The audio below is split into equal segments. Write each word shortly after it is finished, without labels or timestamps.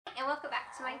and welcome back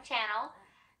to my channel.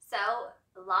 So,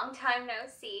 long time no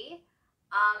see.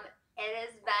 It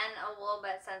has been a little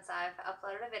bit since I've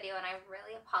uploaded a video and I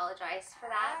really apologize for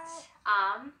that.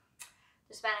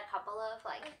 There's been a couple of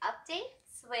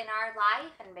updates in our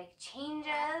life and big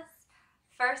changes.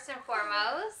 First and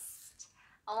foremost,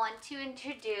 I want to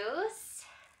introduce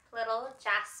little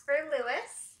Jasper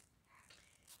Lewis.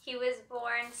 He was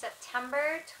born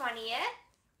September 20th.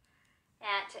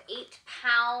 At 8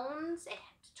 pounds and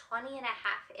 20 and a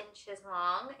half inches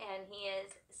long, and he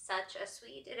is such a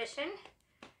sweet addition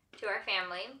to our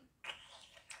family.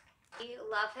 We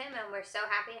love him and we're so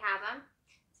happy to have him.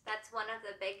 So that's one of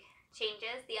the big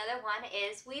changes. The other one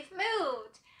is we've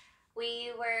moved.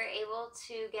 We were able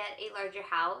to get a larger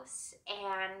house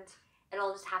and it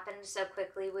all just happened so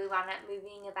quickly. We wound up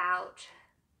moving about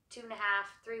 2.5,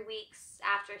 3 weeks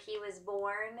after he was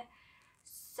born.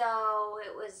 So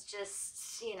it was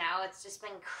just, it's just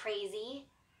been crazy,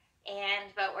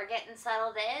 but we're getting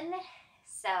settled in,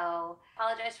 so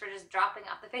apologize for just dropping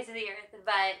off the face of the earth,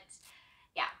 but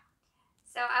yeah.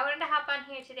 So I wanted to hop on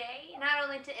here today, not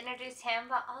only to introduce him,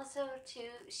 but also to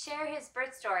share his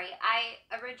birth story. I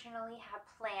originally had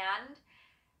planned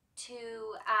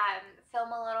to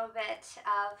film a little bit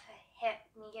of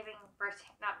me giving birth,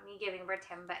 not me giving birth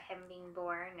to him, but him being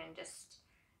born and just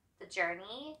the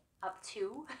journey up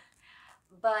to,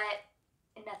 but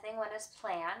nothing went as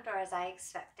planned or as I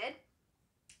expected.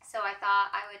 So I thought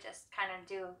I would just kind of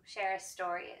share the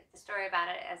story about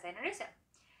it as I introduce him.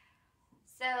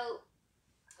 So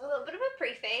a little bit of a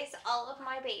preface, all of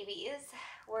my babies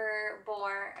were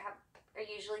born, or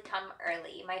usually come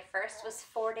early. My first was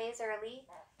 4 days early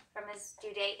from his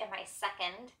due date, and my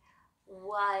second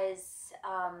was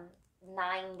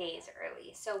 9 days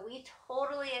early. So we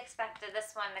totally expected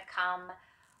this one to come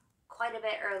quite a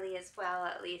bit early as well,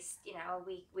 at least, a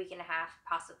week and a half,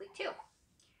 possibly 2.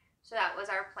 So that was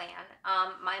our plan.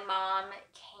 My mom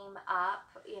came up,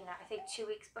 I think 2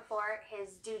 weeks before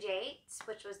his due date,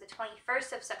 which was the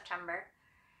 21st of September.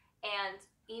 And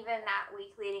even that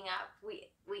week leading up, we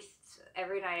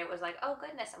every night it was like, oh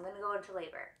goodness, I'm going to go into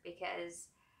labor, because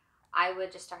I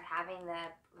would just start having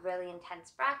the really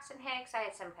intense Braxton Hicks. I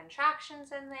had some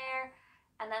contractions in there,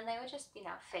 and then they would just,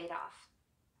 fade off.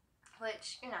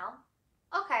 Which,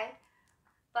 okay.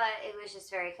 But it was just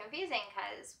very confusing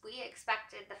because we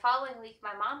expected the following week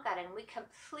my mom got in. We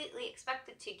completely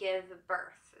expected to give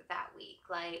birth that week.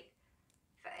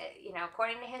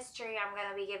 According to history, I'm going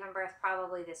to be giving birth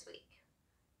probably this week.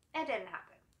 It didn't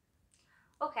happen.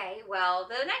 Okay, well,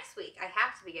 the next week I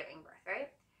have to be giving birth,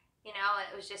 right? It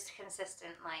was just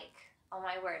consistent, oh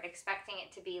my word, expecting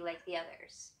it to be like the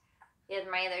others.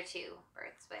 My other 2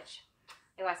 births, which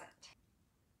it wasn't.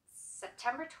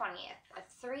 September 20th, at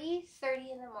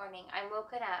 3:30 in the morning, I'm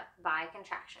woken up by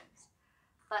contractions.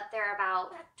 But they're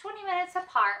about 20 minutes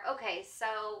apart. Okay,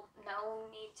 so no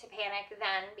need to panic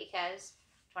then, because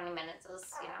 20 minutes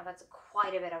is, that's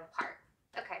quite a bit apart.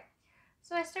 Okay,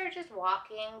 so I started just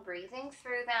walking, breathing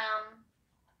through them.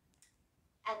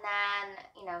 And then,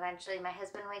 eventually my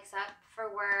husband wakes up for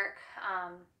work.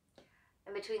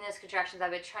 In between those contractions, I've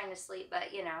been trying to sleep,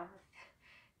 but, you've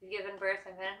given birth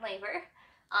and been in labor.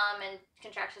 And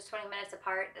contractions 20 minutes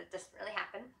apart, that doesn't really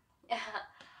happen.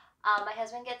 My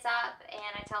husband gets up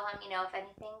and I tell him, if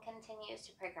anything continues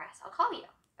to progress, I'll call you.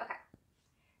 Okay.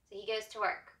 So he goes to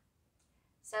work.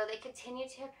 So they continue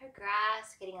to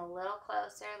progress, getting a little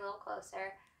closer,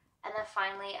 and then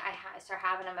finally I start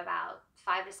having them about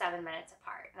 5 to 7 minutes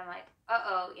apart. And I'm like,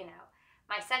 uh-oh,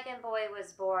 my second boy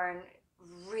was born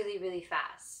really, really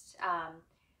fast.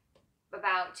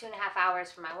 About 2.5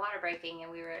 hours from my water breaking, and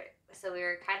we were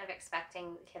kind of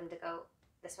expecting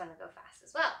this one to go fast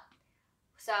as well.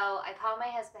 So I call my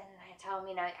husband and I tell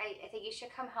him, I think you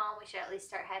should come home. We should at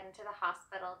least start heading to the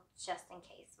hospital just in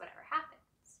case whatever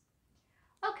happens.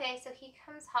 Okay, so he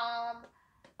comes home.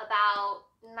 About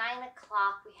 9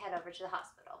 o'clock, we head over to the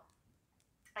hospital.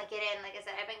 I get in, like I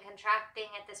said, I've been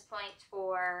contracting at this point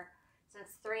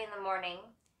since 3 in the morning,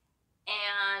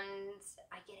 and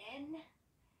I get in.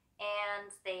 And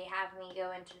they have me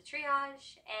go into the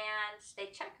triage, and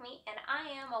they check me, and I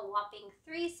am a whopping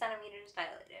 3 centimeters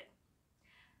dilated.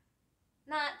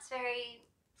 Not very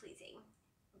pleasing.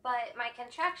 But my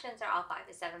contractions are all 5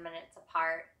 to 7 minutes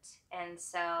apart, and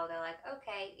so they're like,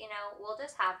 okay, we'll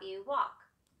just have you walk,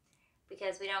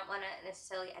 because we don't want to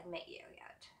necessarily admit you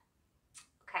yet.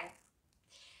 Okay.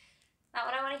 Not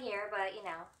what I want to hear, but,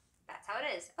 that's how it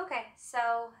is. Okay,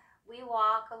 so we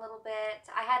walk a little bit.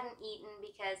 I hadn't eaten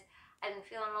because I've been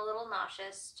feeling a little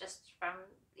nauseous just from,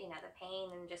 the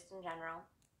pain and just in general.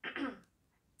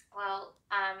 Well,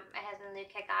 my husband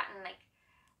Luke had gotten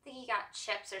think he got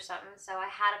chips or something. So I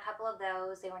had a couple of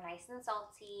those. They were nice and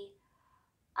salty.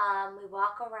 We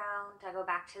walk around. I go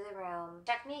back to the room.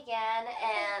 Check me again,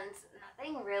 and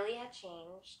nothing really had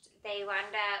changed. They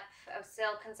wound up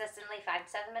still consistently 5 to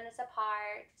 7 minutes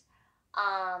apart.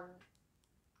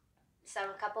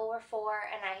 Some couple were 4,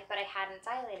 but I hadn't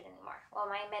dilated anymore. Well,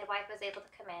 my midwife was able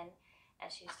to come in,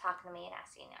 and she was talking to me and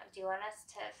asking, do you want us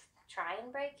to try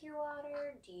and break your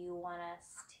water? Do you want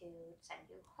us to send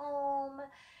you home?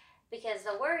 Because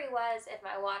the worry was, if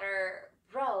my water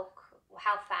broke,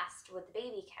 how fast would the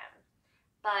baby come?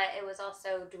 But it was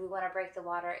also, do we want to break the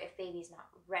water if baby's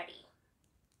not ready?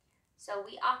 So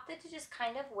we opted to just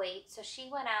kind of wait. So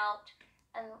she went out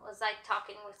and was like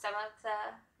talking with some of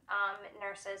the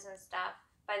nurses and stuff.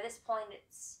 By this point,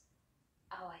 it's,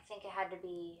 I think it had to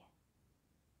be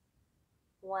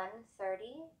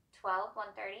 1:30,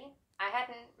 1:30. I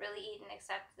hadn't really eaten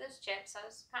except those chips. I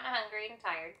was kind of hungry and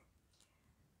tired.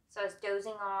 So I was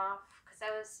dozing off because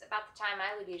that was about the time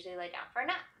I would usually lay down for a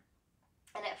nap.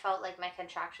 And it felt like my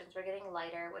contractions were getting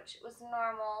lighter, which was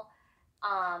normal.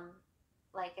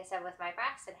 Like I said with my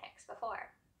Braxton Hicks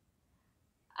before.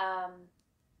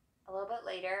 A little bit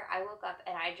later, I woke up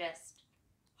and I just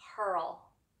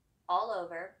hurl all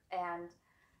over, and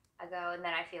I go, and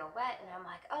then I feel wet, and I'm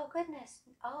like, oh goodness,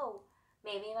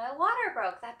 maybe my water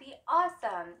broke. That'd be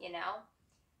awesome,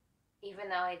 even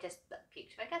though I just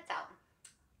puked my guts out.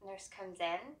 Nurse comes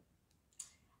in,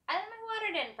 and my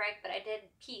water didn't break, but I did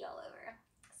pee all over.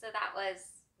 So that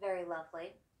was very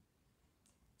lovely.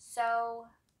 So,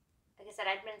 like I said,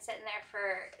 I'd been sitting there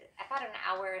for about an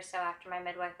hour or so after my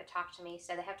midwife had talked to me.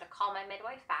 So they have to call my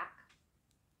midwife back,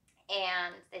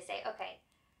 and they say, okay.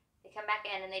 They come back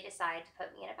in and they decide to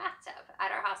put me in a bathtub. At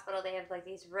our hospital, they have like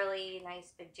these really nice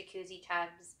big jacuzzi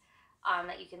tubs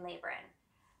that you can labor in.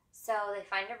 So they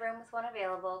find a room with one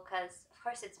available because, of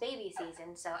course, it's baby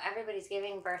season. So everybody's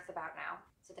giving birth about now.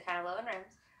 So they're kind of low in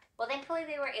rooms. Well, thankfully,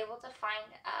 they were able to find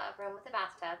a room with a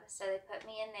bathtub. So they put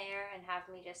me in there and have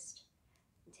me just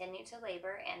continue to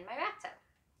labor in my bathtub,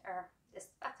 or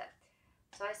this bathtub.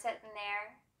 So I sat in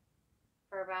there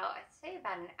for about, I'd say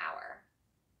about an hour.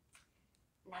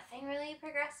 Nothing really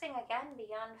progressing again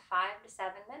beyond 5 to 7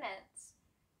 minutes.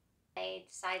 They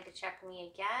decide to check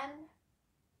me again.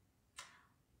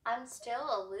 I'm still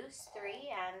a loose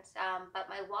 3, but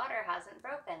my water hasn't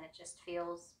broken. It just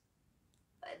feels,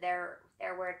 their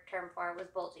word term for it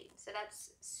was bulging. So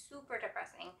that's super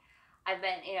depressing. I've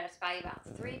been, it's probably about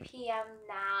 3 p.m.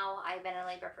 now. I've been in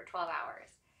labor for 12 hours.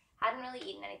 Hadn't really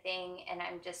eaten anything, and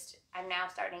I'm now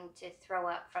starting to throw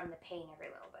up from the pain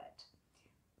every little bit.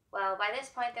 Well, by this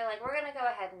point, they're like, we're going to go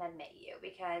ahead and admit you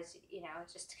because,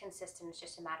 it's just consistent. It's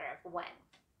just a matter of when.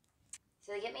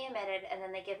 So they get me admitted, and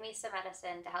then they give me some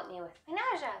medicine to help me with my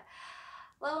nausea.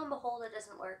 Lo and behold, it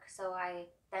doesn't work, so I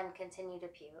then continue to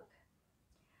puke.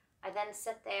 I then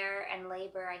sit there and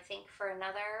labor, I think, for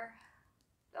another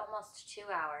almost 2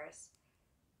 hours.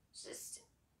 Just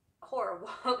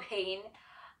horrible pain.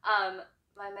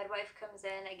 My midwife comes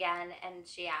in again, and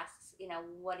she asks,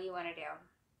 what do you want to do?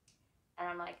 And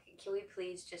I'm like, can we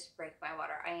please just break my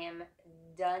water? I am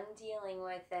done dealing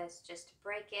with this. Just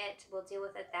break it. We'll deal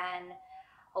with it then.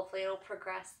 Hopefully it'll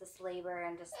progress this labor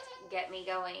and just get me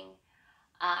going.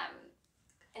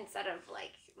 Instead of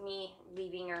like me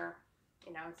leaving her,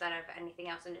 instead of anything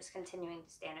else, and just continuing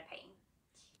to stay in pain.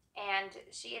 And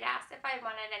she had asked if I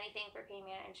wanted anything for pain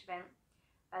management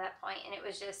by that point. And it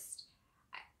was just,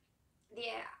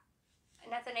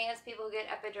 nothing against people who get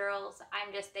epidurals.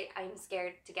 I'm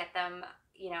scared to get them.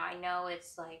 I know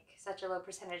it's like such a low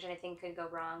percentage, anything could go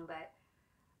wrong, but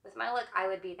with my luck, I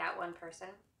would be that one person.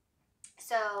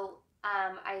 So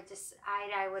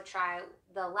I would try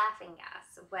the laughing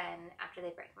gas after they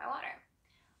break my water.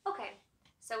 Okay,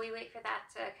 so we wait for that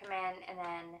to come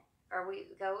in, or we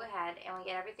go ahead and we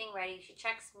get everything ready. She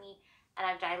checks me, and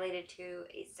I've dilated to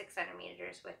 6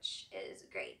 centimeters, which is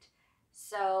great.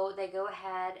 So they go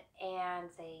ahead and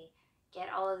they get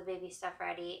all of the baby stuff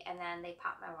ready, and then they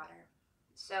pop my water.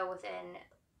 So within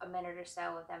a minute or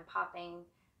so of them popping,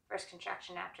 first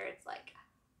contraction after, it's like,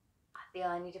 I feel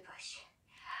I need to push.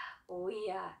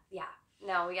 We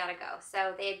gotta go.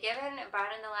 So they had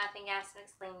brought in the laughing gas and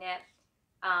explained it.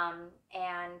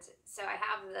 And so I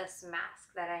have this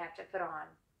mask that I have to put on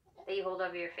that you hold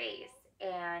over your face,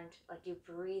 and like you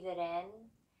breathe it in,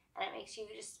 and it makes you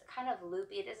just kind of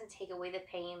loopy. It doesn't take away the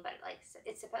pain, but like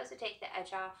it's supposed to take the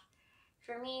edge off.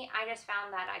 For me, I just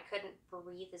found that I couldn't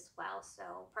breathe as well,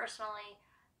 so personally,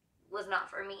 was not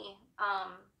for me.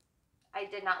 I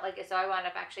did not like it, so I wound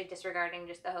up actually disregarding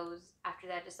just the hose after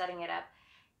that, just setting it up,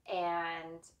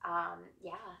 and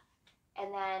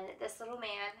and then this little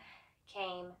man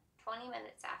came 20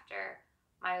 minutes after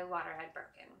my water had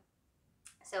broken.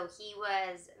 So he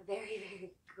was very,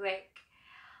 very quick.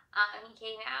 He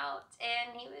came out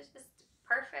and he was just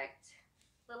perfect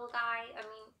little guy. I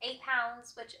mean, 8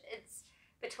 pounds, which it's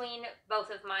between both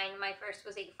of mine. My first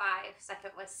was 8'5",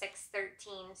 second was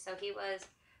 6'13", so he was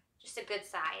just a good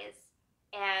size.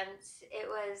 And it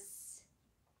was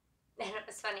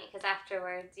funny because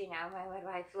afterwards, you know, my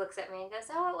midwife looks at me and goes,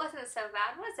 "Oh, it wasn't so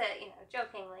bad, was it?" You know,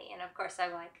 jokingly. And of course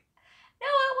I'm like, "No,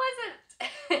 it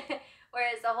wasn't."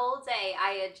 Whereas the whole day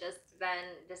I had just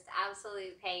been just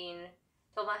absolute pain.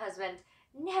 Told my husband,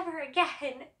 "Never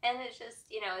again." And it's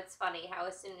just, you know, it's funny how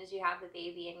as soon as you have the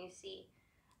baby and you see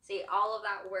all of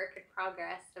that work in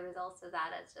progress, the results of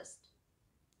that, it's just,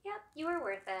 yep, you were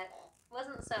worth it. It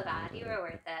wasn't so bad. You were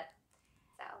worth it.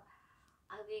 So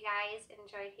I hope you guys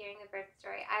enjoyed hearing the birth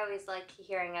story. I always like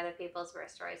hearing other people's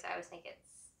birth stories. I always think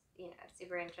it's, you know,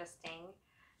 super interesting.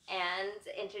 And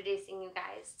introducing you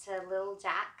guys to little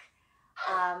Jack.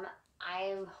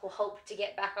 I hope to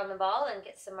get back on the ball and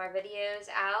get some more videos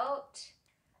out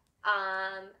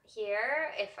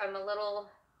here. If I'm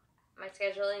my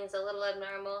scheduling is a little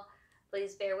abnormal,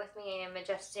 please bear with me. I am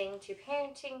adjusting to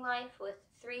parenting life with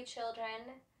 3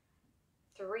 children,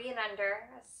 3 and under.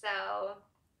 So,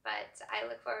 but I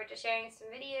look forward to sharing some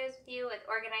videos with you with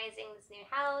organizing this new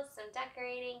house, some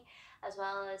decorating, as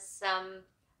well as some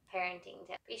parenting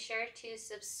tips. Be sure to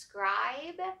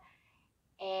subscribe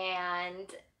and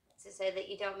so that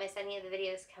you don't miss any of the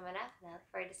videos coming up. And I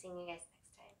look forward to seeing you guys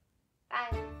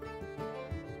next time. Bye.